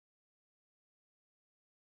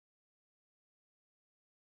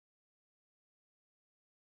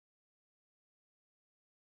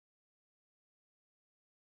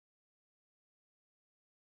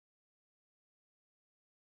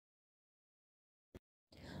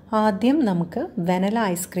ആദ്യം നമുക്ക് vanilla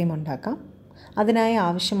ice cream ഉണ്ടാക്കാം. അതിനായി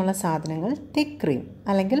ആവശ്യമുള്ള സാധനങ്ങൾ തിക്ക് ക്രീം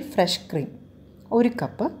അല്ലെങ്കിൽ ഫ്രഷ് ക്രീം 1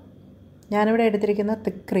 കപ്പ്. ഞാനിവിടെ എടുത്തിരിക്കുന്ന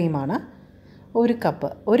തിക്ക് ക്രീമാണ്. 1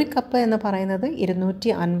 കപ്പ് എന്ന് പറയുന്നത്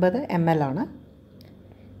 250 ml ആണ്.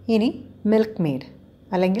 ഇനി മിൽക്ക് മെയ്ഡ്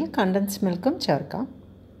അല്ലെങ്കിൽ കണ്ടൻസ്ഡ് മിൽക്കും ചേർക്കാം.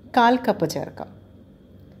 1/4 കപ്പ് ചേർക്കാം.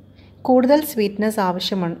 കൂടുതൽ സ്വീറ്റ്നെസ്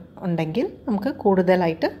ആവശ്യമുണ്ടെങ്കിൽ നമുക്ക്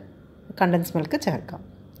കൂടുതലായിട്ട് കണ്ടൻസ്ഡ് മിൽക്ക് ചേർക്കാം.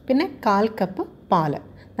 പിന്നെ 1/4 കപ്പ് പാൽ,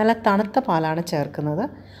 നല്ല തണുത്ത പാലാണ് ചേർക്കുന്നത്.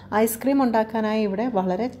 ഐസ്ക്രീം ഉണ്ടാക്കാനായി ഇവിടെ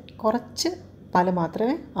വളരെ കുറച്ച് പാൽ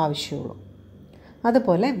മാത്രമേ ആവശ്യമുള്ളൂ.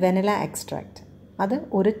 അതുപോലെ വെനില എക്സ്ട്രാക്റ്റ്, അത്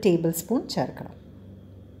 1 ടേബിൾ സ്പൂൺ ചേർക്കണം.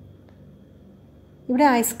 ഇവിടെ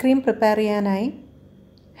ഐസ്ക്രീം പ്രിപ്പയർ ചെയ്യാനായി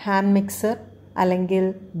ഹാൻഡ് മിക്സർ അല്ലെങ്കിൽ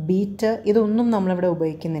ബീറ്റർ ഇതൊന്നും നമ്മളിവിടെ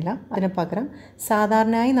ഉപയോഗിക്കുന്നില്ല. അതിന് പകരം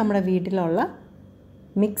സാധാരണയായി നമ്മുടെ വീട്ടിലുള്ള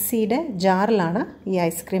മിക്സിയുടെ ജാറിലാണ് ഈ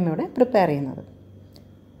ഐസ്ക്രീം ഇവിടെ പ്രിപ്പയർ ചെയ്യുന്നത്.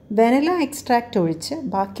 വെനില എക്സ്ട്രാക്റ്റ് ഒഴിച്ച്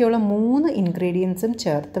ബാക്കിയുള്ള 3 ഇൻഗ്രീഡിയൻസും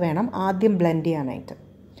ചേർത്ത് വേണം ആദ്യം ബ്ലെൻഡ് ചെയ്യാനായിട്ട്.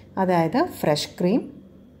 അതായത് ഫ്രഷ് ക്രീം,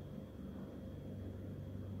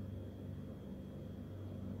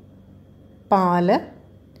 പാല്,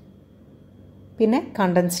 പിന്നെ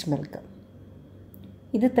കണ്ടൻസ്ഡ് മിൽക്ക്.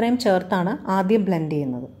 ഇത് ഇത്രയും ചേർത്താണ് ആദ്യം ബ്ലെൻഡ്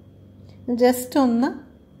ചെയ്യുന്നത്. ജസ്റ്റ്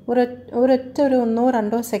ഒരൊറ്റ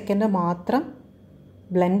 1-2 സെക്കൻഡ് മാത്രം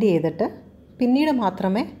ബ്ലെൻഡ് ചെയ്തിട്ട് പിന്നീട്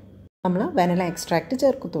മാത്രമേ നമ്മൾ വെനില എക്സ്ട്രാക്റ്റ്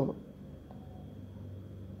ചേർക്കത്തുള്ളൂ.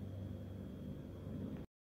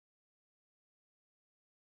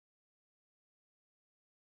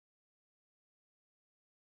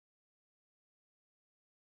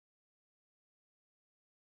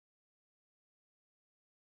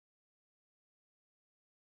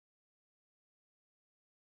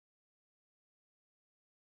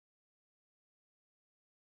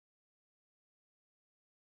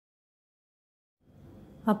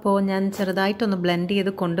 അപ്പോൾ ഞാൻ ചെറുതായിട്ടൊന്ന് ബ്ലെൻഡ് ചെയ്ത്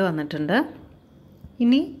കൊണ്ടുവന്നിട്ടുണ്ട്.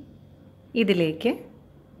 ഇനി ഇതിലേക്ക്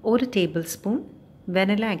 1 ടേബിൾ സ്പൂൺ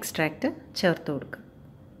വെനില എക്സ്ട്രാക്റ്റ് ചേർത്ത് കൊടുക്കുക.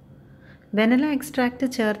 വെനില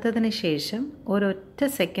എക്സ്ട്രാക്റ്റ് ചേർത്തതിന് ശേഷം ഒരൊറ്റ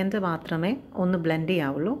സെക്കൻഡ് മാത്രമേ ഒന്ന് ബ്ലെൻഡ്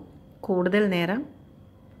ചെയ്യാവുള്ളൂ. കൂടുതൽ നേരം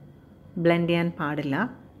ബ്ലെൻഡ് ചെയ്യാൻ പാടില്ല.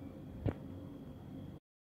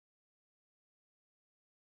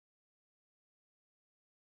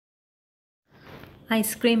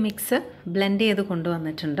 ഐസ്ക്രീം മിക്സ് ബ്ലെൻഡ് ചെയ്ത്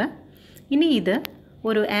കൊണ്ടുവന്നിട്ടുണ്ട്. ഇനി ഇത്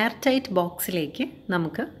ഒരു എയർ ടൈറ്റ് ബോക്സിലേക്ക്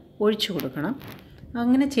നമുക്ക് ഒഴിച്ചു കൊടുക്കണം.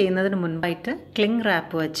 അങ്ങനെ ചെയ്യുന്നതിന് മുൻപായിട്ട് ക്ലിങ്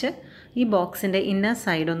റാപ്പ് വെച്ച് ഈ ബോക്സിൻ്റെ ഇന്നർ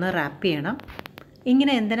സൈഡ് ഒന്ന് റാപ്പ് ചെയ്യണം.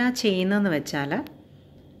 ഇങ്ങനെ എന്തിനാ ചെയ്യുന്നതെന്ന് വെച്ചാൽ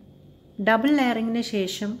ഡബിൾ ലെയറിങ്ങിന്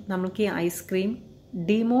ശേഷം നമുക്ക് ഈ ഐസ്ക്രീം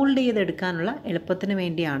ഡിമോൾഡ് ചെയ്തെടുക്കാനുള്ള എളുപ്പത്തിന്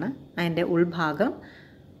വേണ്ടിയാണ് അതിൻ്റെ ഉൾഭാഗം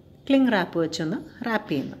ക്ലിങ് റാപ്പ് വെച്ചൊന്ന് റാപ്പ്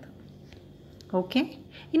ചെയ്യുന്നത്. ഓക്കെ,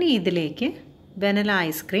 ഇനി ഇതിലേക്ക് വെനില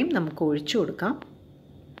ഐസ്ക്രീം നമുക്ക് ഒഴിച്ചു കൊടുക്കാം.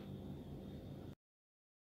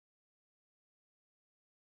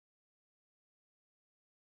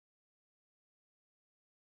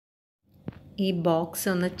 ഈ ബോക്സ്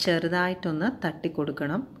ഒന്ന് ചെറുതായിട്ടൊന്ന്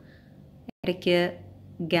തട്ടിക്കൊടുക്കണം. ഇടയ്ക്ക്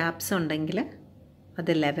ഗ്യാപ്സ് ഉണ്ടെങ്കിൽ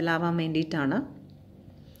അത് ലെവലാവാൻ വേണ്ടിയിട്ടാണ്.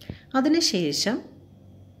 അതിനുശേഷം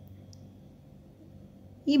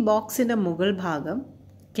ഈ ബോക്സിൻ്റെ മുകൾ ഭാഗം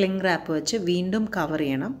ക്ലിങ് റാപ്പ് വെച്ച് വീണ്ടും കവർ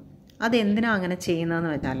ചെയ്യണം. അതെന്തിനാണ് അങ്ങനെ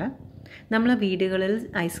ചെയ്യുന്നതെന്ന് വെച്ചാൽ നമ്മൾ വീടുകളിൽ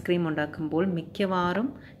ഐസ്ക്രീം ഉണ്ടാക്കുമ്പോൾ മിക്കവാറും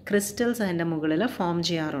ക്രിസ്റ്റൽസ് അതിൻ്റെ മുകളിൽ ഫോം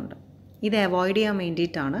ചെയ്യാറുണ്ട്. ഇത് അവോയ്ഡ് ചെയ്യാൻ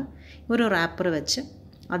വേണ്ടിയിട്ടാണ് ഒരു റാപ്പർ വെച്ച്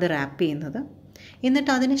അത് റാപ്പ് ചെയ്യുന്നത്.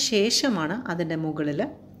 എന്നിട്ട് അതിന് ശേഷമാണ് അതിൻ്റെ മുകളിൽ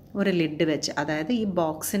ഒരു ലിഡ് വെച്ച്, അതായത് ഈ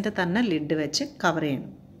ബോക്സിൻ്റെ തന്നെ ലിഡ് വെച്ച് കവർ ചെയ്യണം.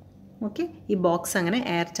 ഓക്കെ, ഈ ബോക്സ് അങ്ങനെ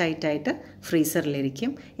എയർ ടൈറ്റായിട്ട്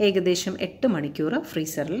ഫ്രീസറിലിരിക്കും. ഏകദേശം 8 മണിക്കൂർ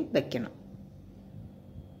ഫ്രീസറിൽ വെക്കണം.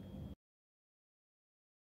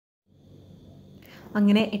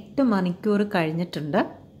 അങ്ങനെ 8 മണിക്കൂർ കഴിഞ്ഞിട്ടുണ്ട്.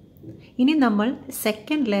 ഇനി നമ്മൾ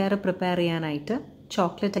സെക്കൻഡ് ലെയർ പ്രിപ്പയർ ചെയ്യാനായിട്ട്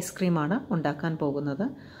ചോക്ലേറ്റ് ഐസ്ക്രീമാണ് ഉണ്ടാക്കാൻ പോകുന്നത്.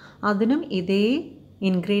 അതിനും ഇതേ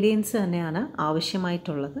ഇൻഗ്രീഡിയൻസ് തന്നെയാണ്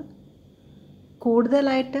ആവശ്യമായിട്ടുള്ളത്.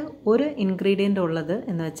 കൂടുതലായിട്ട് ഒരു ഇൻഗ്രീഡിയൻ്റ് ഉള്ളത്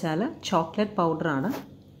എന്ന് വെച്ചാൽ ചോക്ലേറ്റ് പൗഡറാണ്.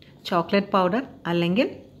 ചോക്ലേറ്റ് പൗഡർ അല്ലെങ്കിൽ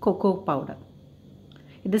കൊക്കോ പൗഡർ.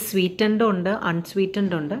 ഇത് സ്വീറ്റൻഡും ഉണ്ട്,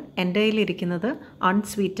 അൺസ്വീറ്റൻഡും ഉണ്ട്. എൻ്റെ കയ്യിലിരിക്കുന്നത്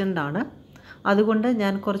അൺസ്വീറ്റൻഡ് ആണ്. അതുകൊണ്ട്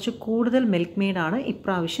ഞാൻ കുറച്ച് കൂടുതൽ മിൽക്ക് മെയ്ഡാണ്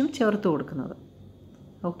ഇപ്രാവശ്യം ചേർത്ത് കൊടുക്കുന്നത്.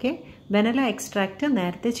 ഓക്കെ, വെനില എക്സ്ട്രാക്റ്റ്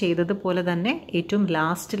നേരത്തെ ചെയ്തതുപോലെ തന്നെ ഏറ്റവും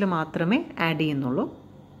ലാസ്റ്റിൽ മാത്രമേ ആഡ് ചെയ്യുന്നുള്ളൂ.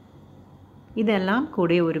 ഇതെല്ലാം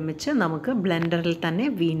കൂടി ഒരുമിച്ച് നമുക്ക് ബ്ലെൻഡറിൽ തന്നെ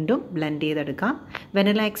വീണ്ടും ബ്ലെൻഡ് ചെയ്തെടുക്കാം.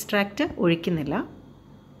 Vanilla extract ഒഴിക്കുന്നില്ല.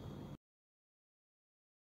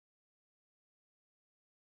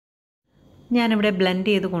 ഞാനിവിടെ ബ്ലെൻഡ്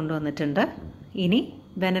ചെയ്ത് കൊണ്ടുവന്നിട്ടുണ്ട്. ഇനി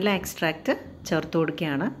വെനില എക്സ്ട്രാക്റ്റ് ചേർത്ത്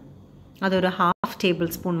കൊടുക്കുകയാണ്. അതൊരു 1/2 ടേബിൾ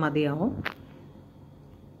സ്പൂൺ മതിയാവും.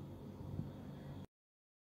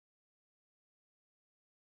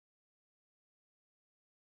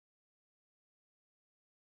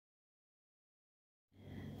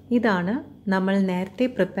 ഇതാണ് നമ്മൾ നേരത്തെ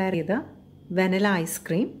പ്രിപ്പയർ ചെയ്ത വെനില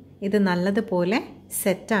ഐസ്ക്രീം. ഇത് നല്ലതുപോലെ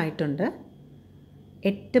സെറ്റായിട്ടുണ്ട്.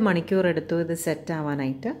 8 മണിക്കൂർ എടുത്തു ഇത്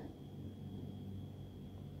സെറ്റാവാനായിട്ട്.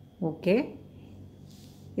 ഓക്കെ,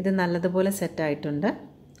 ഇത് നല്ലതുപോലെ സെറ്റായിട്ടുണ്ട്.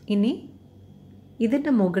 ഇനി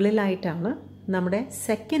ഇതിൻ്റെ മുകളിലായിട്ടാണ് നമ്മുടെ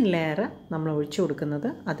സെക്കൻഡ് ലെയർ നമ്മൾ ഒഴിച്ചു കൊടുക്കുന്നത്.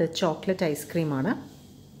 അത് ചോക്ലേറ്റ് ഐസ്ക്രീമാണ്.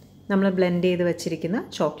 നമ്മൾ ബ്ലെൻഡ് ചെയ്ത് വെച്ചിരിക്കുന്ന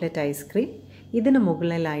ചോക്ലേറ്റ് ഐസ്ക്രീം ഇതിന്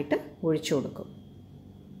മുകളിലായിട്ട് ഒഴിച്ചു കൊടുക്കും.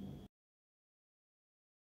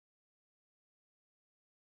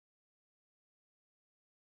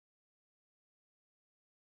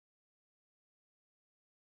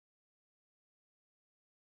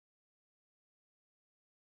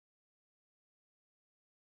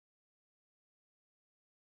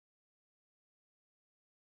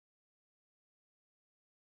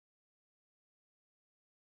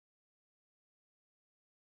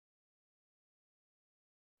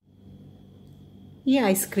 ഈ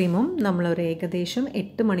ഐസ്ക്രീമും നമ്മളൊരു ഏകദേശം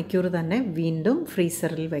 8 മണിക്കൂർ തന്നെ വീണ്ടും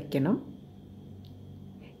ഫ്രീസറിൽ വയ്ക്കണം.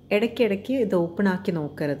 ഇടയ്ക്കിടയ്ക്ക് ഇത് ഓപ്പണാക്കി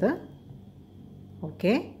നോക്കരുത്.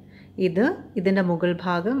 ഓക്കെ, ഇതിൻ്റെ മുകൾ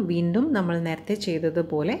ഭാഗം വീണ്ടും നമ്മൾ നേരത്തെ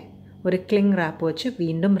ചെയ്തതുപോലെ ഒരു ക്ലിങ് റാപ്പ് വെച്ച്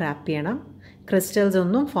വീണ്ടും റാപ്പ് ചെയ്യണം. ക്രിസ്റ്റൽസ്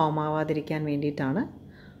ഒന്നും ഫോം ആവാതിരിക്കാൻ വേണ്ടിയിട്ടാണ്.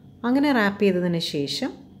 അങ്ങനെ റാപ്പ് ചെയ്തതിന്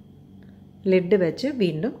ശേഷം ലിഡ് വെച്ച്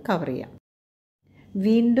വീണ്ടും കവർ ചെയ്യാം.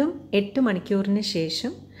 വീണ്ടും 8 മണിക്കൂറിന്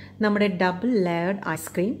ശേഷം നമ്മുടെ ഡബിൾ ലെയർഡ്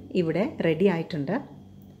ഐസ്ക്രീം ഇവിടെ റെഡി ആയിട്ടുണ്ട്.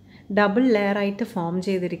 ഡബിൾ ലെയറായിട്ട് ഫോം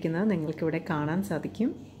ചെയ്തിരിക്കുന്നത് നിങ്ങൾക്കിവിടെ കാണാൻ സാധിക്കും.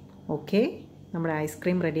 ഓക്കെ, നമ്മുടെ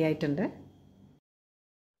ഐസ്ക്രീം റെഡി ആയിട്ടുണ്ട്.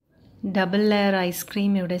 ഡബിൾ ലെയർ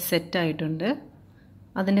ഐസ്ക്രീം ഇവിടെ സെറ്റായിട്ടുണ്ട്.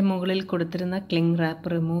 അതിൻ്റെ മുകളിൽ കൊടുത്തിരുന്ന ക്ലിങ്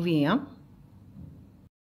റാപ്പ് റിമൂവ് ചെയ്യാം.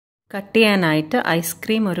 കട്ട് ചെയ്യാനായിട്ട്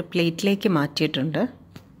ഐസ്ക്രീം ഒരു പ്ലേറ്റിലേക്ക് മാറ്റിയിട്ടുണ്ട്.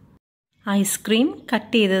 ഐസ്ക്രീം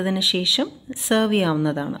കട്ട് ചെയ്തതിന് ശേഷം സെർവ്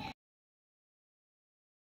ചെയ്യാവുന്നതാണ്.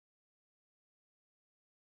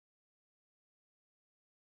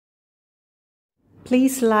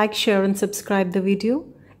 Please like, share and subscribe the video.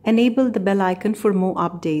 Enable the bell icon for more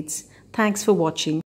updates. Thanks for watching.